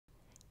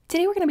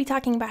Today we're going to be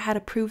talking about how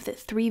to prove that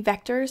three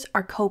vectors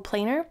are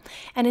coplanar,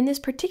 and in this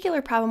particular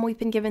problem we've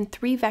been given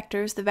three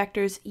vectors, the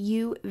vectors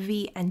u,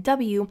 v, and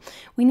w.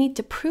 We need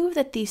to prove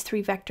that these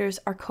three vectors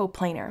are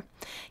coplanar.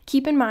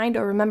 Keep in mind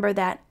or remember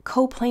that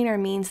coplanar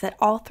means that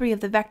all three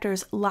of the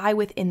vectors lie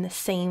within the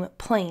same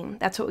plane.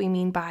 That's what we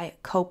mean by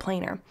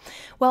coplanar.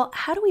 Well,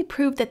 how do we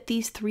prove that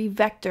these three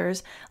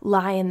vectors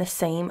lie in the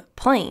same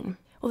plane?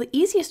 Well, the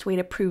easiest way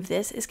to prove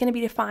this is going to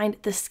be to find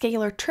the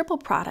scalar triple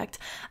product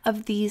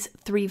of these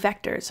three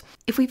vectors.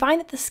 If we find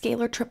that the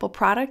scalar triple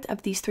product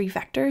of these three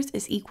vectors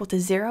is equal to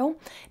 0,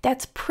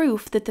 that's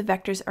proof that the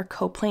vectors are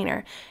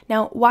coplanar.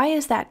 Now, why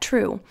is that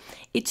true?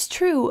 It's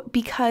true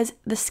because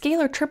the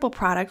scalar triple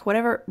product,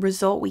 whatever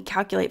result we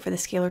calculate for the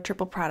scalar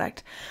triple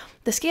product,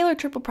 the scalar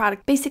triple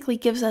product basically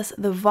gives us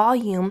the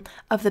volume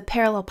of the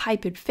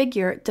parallelepiped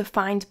figure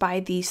defined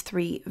by these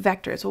three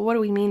vectors. Well, what do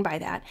we mean by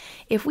that?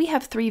 If we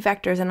have three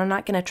vectors, and I'm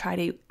not going to try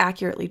to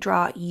accurately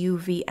draw u,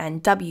 v,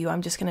 and w,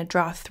 I'm just going to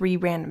draw three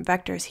random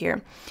vectors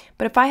here.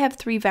 But if I have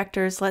three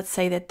vectors, let's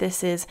say that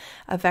this is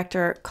a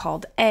vector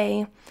called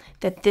a,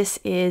 that this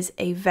is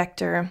a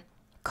vector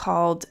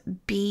called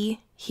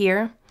b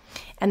here,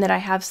 and that I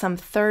have some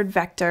third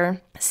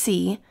vector,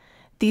 c,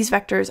 these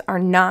vectors are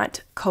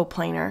not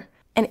coplanar.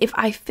 And if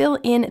I fill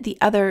in the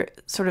other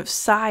sort of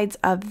sides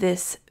of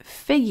this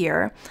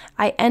figure,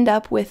 I end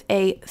up with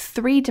a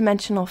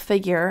three-dimensional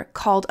figure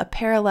called a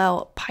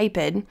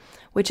parallelepiped,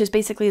 which is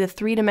basically the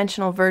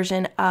three-dimensional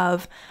version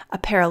of a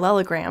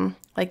parallelogram,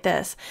 like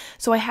this.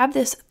 So I have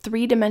this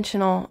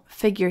three-dimensional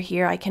figure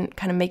here. I can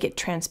kind of make it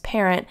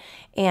transparent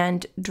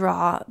and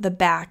draw the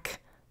back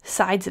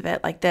sides of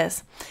it like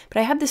this. But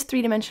I have this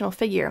three-dimensional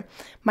figure.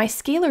 My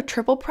scalar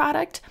triple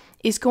product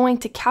is going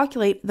to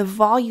calculate the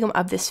volume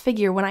of this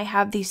figure when I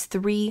have these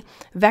three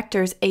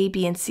vectors a,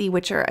 b, and c,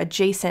 which are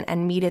adjacent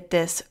and meet at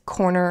this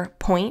corner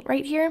point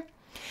right here.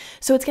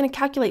 So it's going to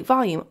calculate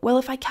volume. Well,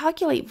 if I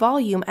calculate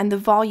volume and the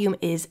volume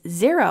is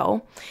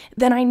 0,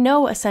 then I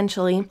know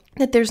essentially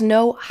that there's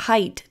no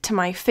height to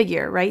my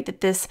figure, right?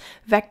 That this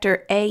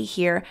vector a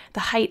here, the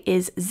height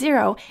is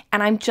 0,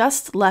 and I'm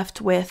just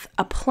left with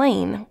a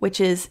plane, which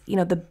is,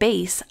 the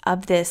base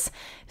of this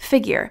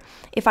figure.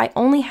 If I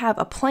only have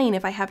a plane,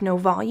 if I have no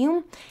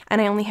volume,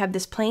 and I only have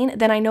this plane,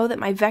 then I know that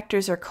my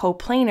vectors are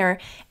coplanar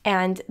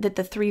and that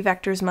the three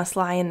vectors must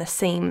lie in the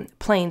same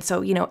plane.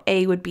 So,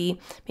 a would be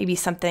maybe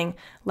something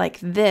like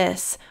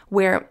this,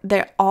 where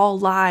they all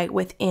lie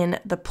within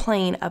the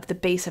plane of the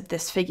base of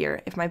this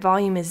figure. If my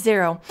volume is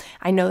 0,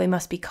 I know they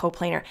must be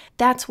coplanar.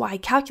 That's why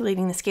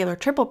calculating the scalar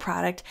triple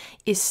product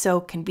is so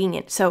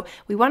convenient. So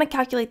we want to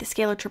calculate the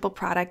scalar triple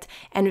product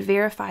and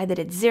verify that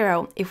it's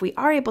 0. If we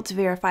are able to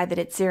verify that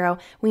it's 0,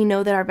 we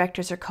know that our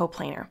vectors are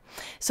coplanar.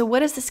 So what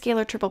does the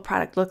scalar triple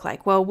product look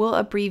like? Well, we'll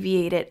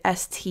abbreviate it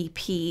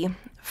STP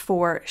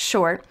for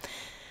short.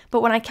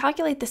 But when I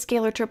calculate the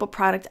scalar triple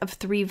product of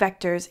three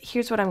vectors,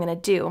 here's what I'm going to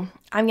do.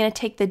 I'm going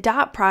to take the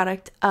dot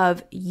product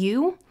of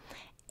u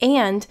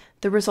and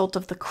the result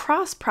of the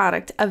cross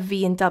product of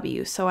v and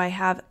w. So I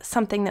have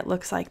something that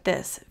looks like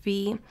this,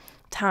 v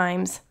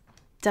times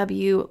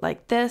w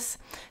like this.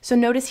 So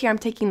notice here I'm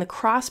taking the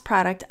cross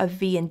product of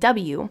v and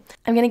w.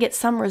 I'm going to get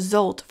some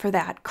result for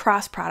that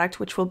cross product,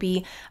 which will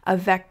be a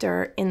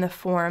vector in the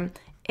form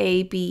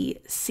a, b,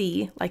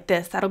 c, like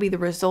this. That'll be the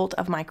result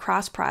of my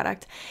cross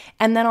product.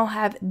 And then I'll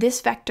have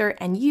this vector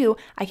and u.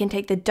 I can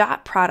take the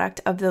dot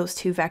product of those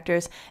two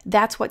vectors.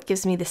 That's what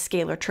gives me the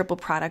scalar triple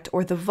product,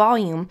 or the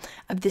volume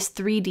of this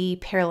 3D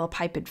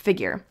parallelepiped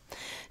figure.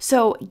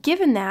 So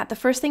given that, the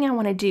first thing I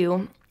want to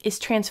do is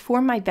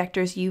transform my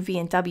vectors u, v,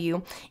 and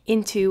w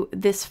into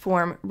this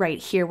form right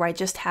here, where I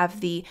just have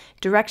the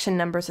direction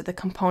numbers of the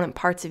component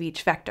parts of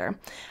each vector.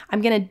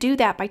 I'm going to do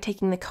that by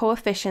taking the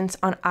coefficients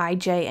on I,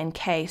 j, and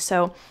k.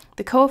 So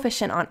the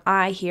coefficient on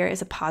I here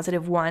is a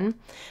positive 1,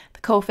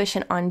 the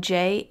coefficient on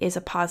j is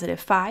a positive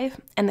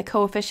 5, and the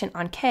coefficient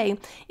on k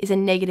is a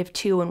negative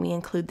 2 when we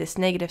include this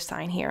negative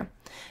sign here.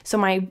 So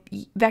my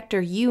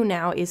vector u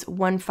now is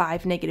 1,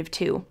 5, negative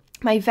 2.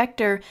 My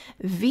vector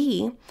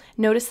v,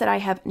 notice that I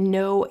have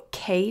no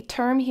k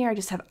term here, I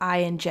just have I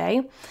and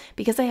j.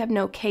 Because I have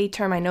no k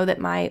term, I know that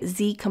my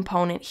z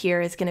component here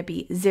is going to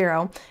be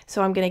 0.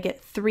 So I'm going to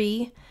get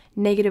 3,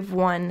 negative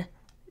 1,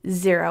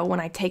 0 when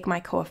I take my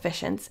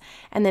coefficients.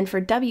 And then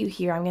for w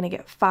here, I'm going to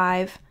get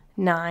 5,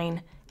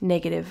 9,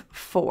 negative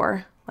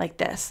 4, like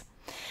this.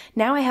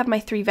 Now I have my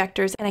three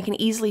vectors and I can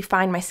easily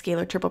find my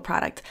scalar triple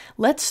product.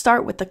 Let's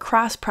start with the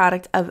cross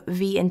product of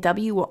v and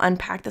w. We'll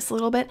unpack this a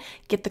little bit,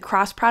 get the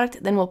cross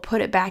product, then we'll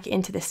put it back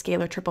into the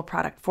scalar triple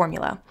product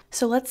formula.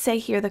 So let's say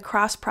here the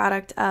cross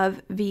product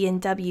of v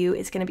and w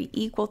is going to be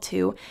equal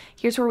to,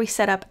 here's where we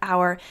set up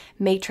our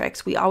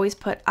matrix. We always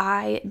put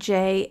I,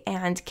 j,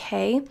 and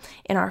k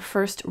in our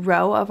first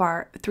row of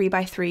our 3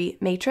 by 3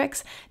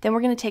 matrix. Then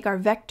we're going to take our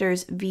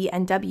vectors v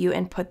and w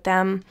and put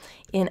them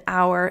in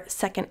our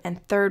second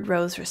and third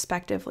rows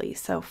respectively.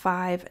 So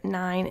 5,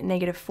 9,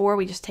 negative 4,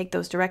 we just take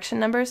those direction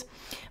numbers,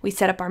 we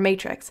set up our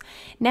matrix.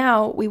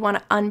 Now we want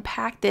to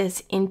unpack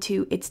this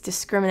into its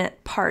discriminant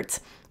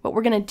parts. What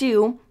we're going to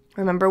do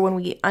Remember, when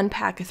we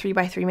unpack a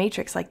 3x3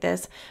 matrix like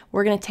this,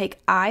 we're going to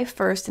take I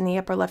first in the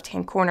upper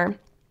left-hand corner.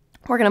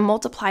 We're going to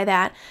multiply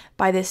that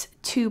by this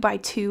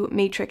 2x2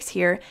 matrix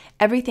here,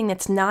 everything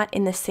that's not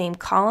in the same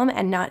column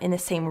and not in the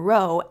same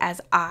row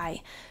as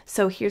I.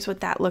 So here's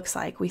what that looks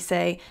like. We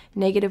say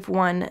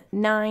 -1,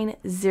 9,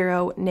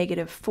 0,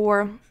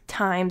 -4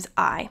 times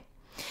I.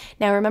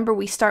 Now remember,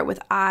 we start with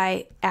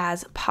I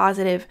as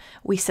positive,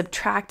 we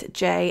subtract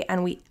J,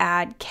 and we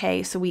add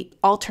K. So we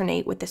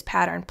alternate with this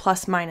pattern,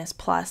 plus, minus,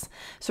 plus.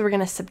 So we're going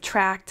to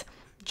subtract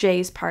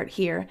J's part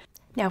here.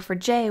 Now for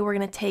J, we're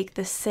going to take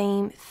the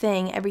same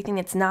thing, everything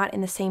that's not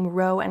in the same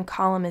row and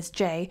column as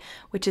J,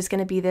 which is going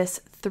to be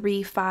this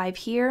 3, 5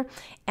 here,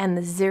 and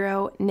the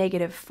 0,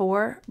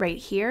 -4 right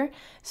here.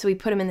 So we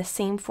put them in the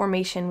same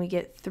formation. We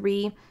get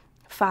 3,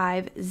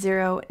 5,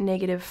 0,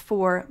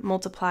 -4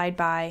 multiplied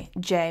by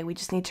J. We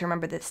just need to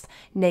remember this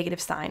negative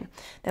sign.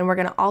 Then we're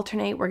going to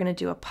alternate. We're going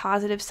to do a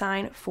positive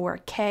sign for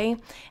K.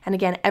 And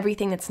again,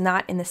 everything that's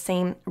not in the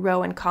same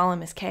row and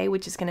column as K,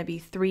 which is going to be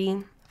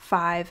 3,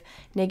 5,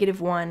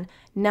 -1,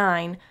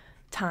 9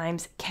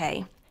 times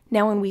K.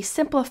 Now when we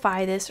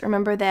simplify this,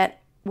 remember that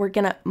we're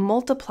going to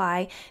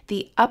multiply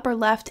the upper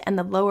left and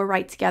the lower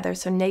right together.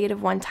 So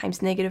 -1 times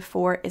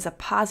 -4 is a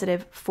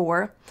positive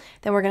 4.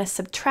 Then we're going to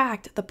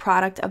subtract the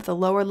product of the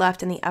lower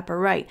left and the upper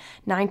right.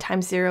 9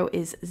 times 0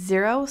 is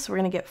 0, so we're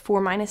going to get 4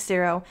 minus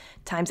 0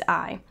 times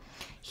I.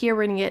 Here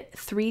we're going to get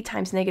 3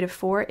 times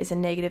 -4 is a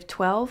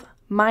 -12,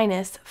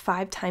 minus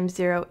 5 times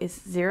 0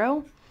 is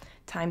 0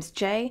 times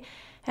J.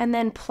 And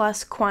then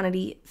plus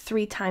quantity,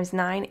 3 times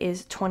 9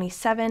 is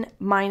 27,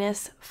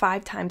 minus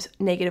 5 times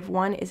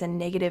 -1 is a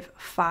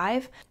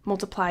 -5,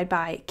 multiplied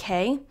by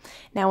K.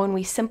 Now when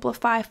we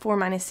simplify, 4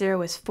 minus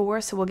 0 is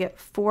 4, so we'll get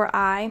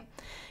 4I.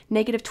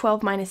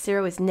 -12 minus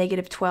 0 is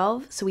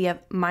 -12, so we have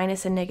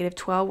minus a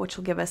 -12, which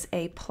will give us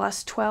a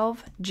plus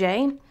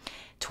 12J.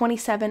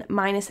 27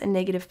 minus a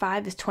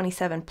 -5 is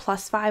 27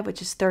 plus 5,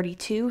 which is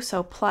 32,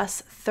 so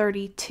plus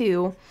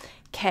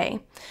 32K.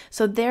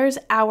 So there's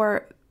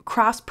our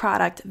cross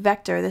product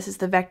vector. This is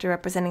the vector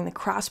representing the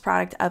cross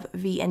product of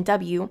V and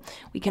W.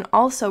 We can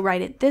also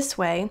write it this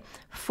way,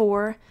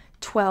 4,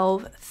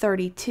 12,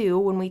 32,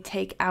 when we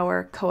take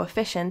our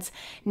coefficients.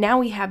 Now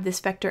we have this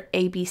vector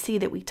ABC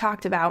that we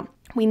talked about.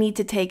 We need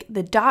to take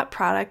the dot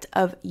product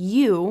of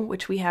U,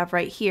 which we have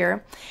right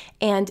here,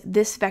 and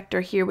this vector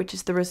here, which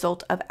is the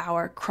result of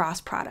our cross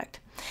product.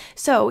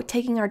 So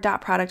taking our dot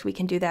product, we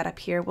can do that up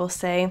here. We'll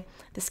say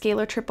the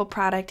scalar triple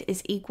product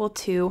is equal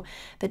to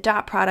the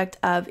dot product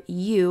of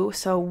U,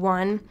 so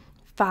 1,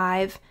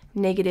 5,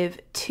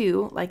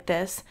 -2, like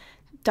this,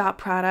 dot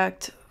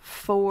product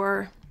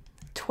 4,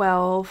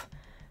 12,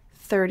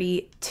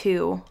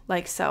 32,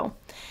 like so.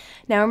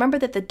 Now remember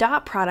that the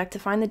dot product, to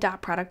find the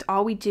dot product,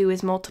 all we do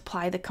is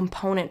multiply the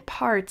component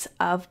parts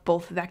of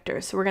both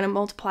vectors. So we're going to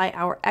multiply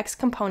our x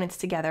components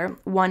together,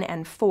 1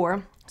 and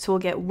 4. So we'll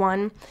get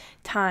 1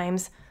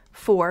 times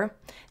 4.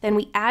 Then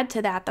we add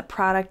to that the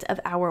product of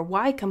our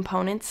y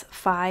components,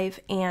 5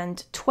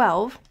 and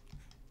 12.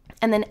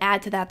 And then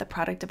add to that the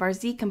product of our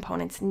z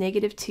components,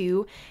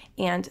 -2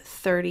 and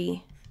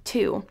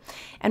 32.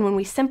 And when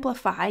we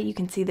simplify, you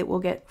can see that we'll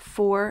get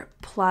 4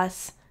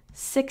 plus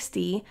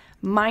 60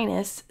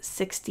 minus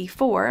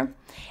 64.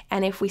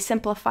 And if we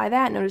simplify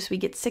that, notice we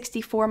get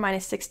 64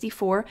 minus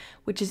 64,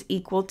 which is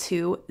equal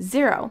to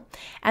 0.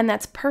 And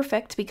that's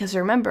perfect because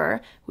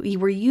remember, we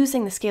were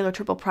using the scalar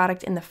triple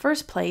product in the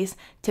first place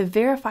to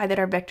verify that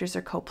our vectors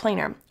are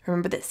coplanar.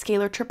 Remember that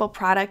scalar triple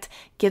product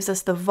gives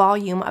us the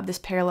volume of this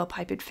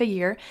parallelepiped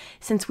figure.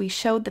 Since we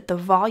showed that the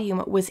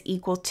volume was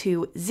equal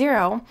to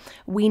 0,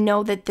 we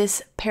know that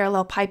this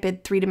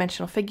parallelepiped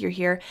three-dimensional figure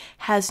here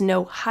has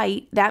no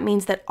height. That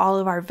means that all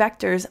of our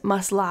vectors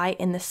must lie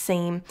in the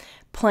same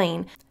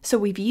plane. So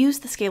we've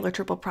used the scalar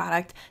triple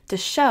product to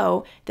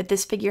show that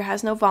this figure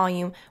has no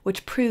volume,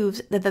 which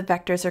proves that the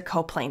vectors are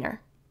coplanar.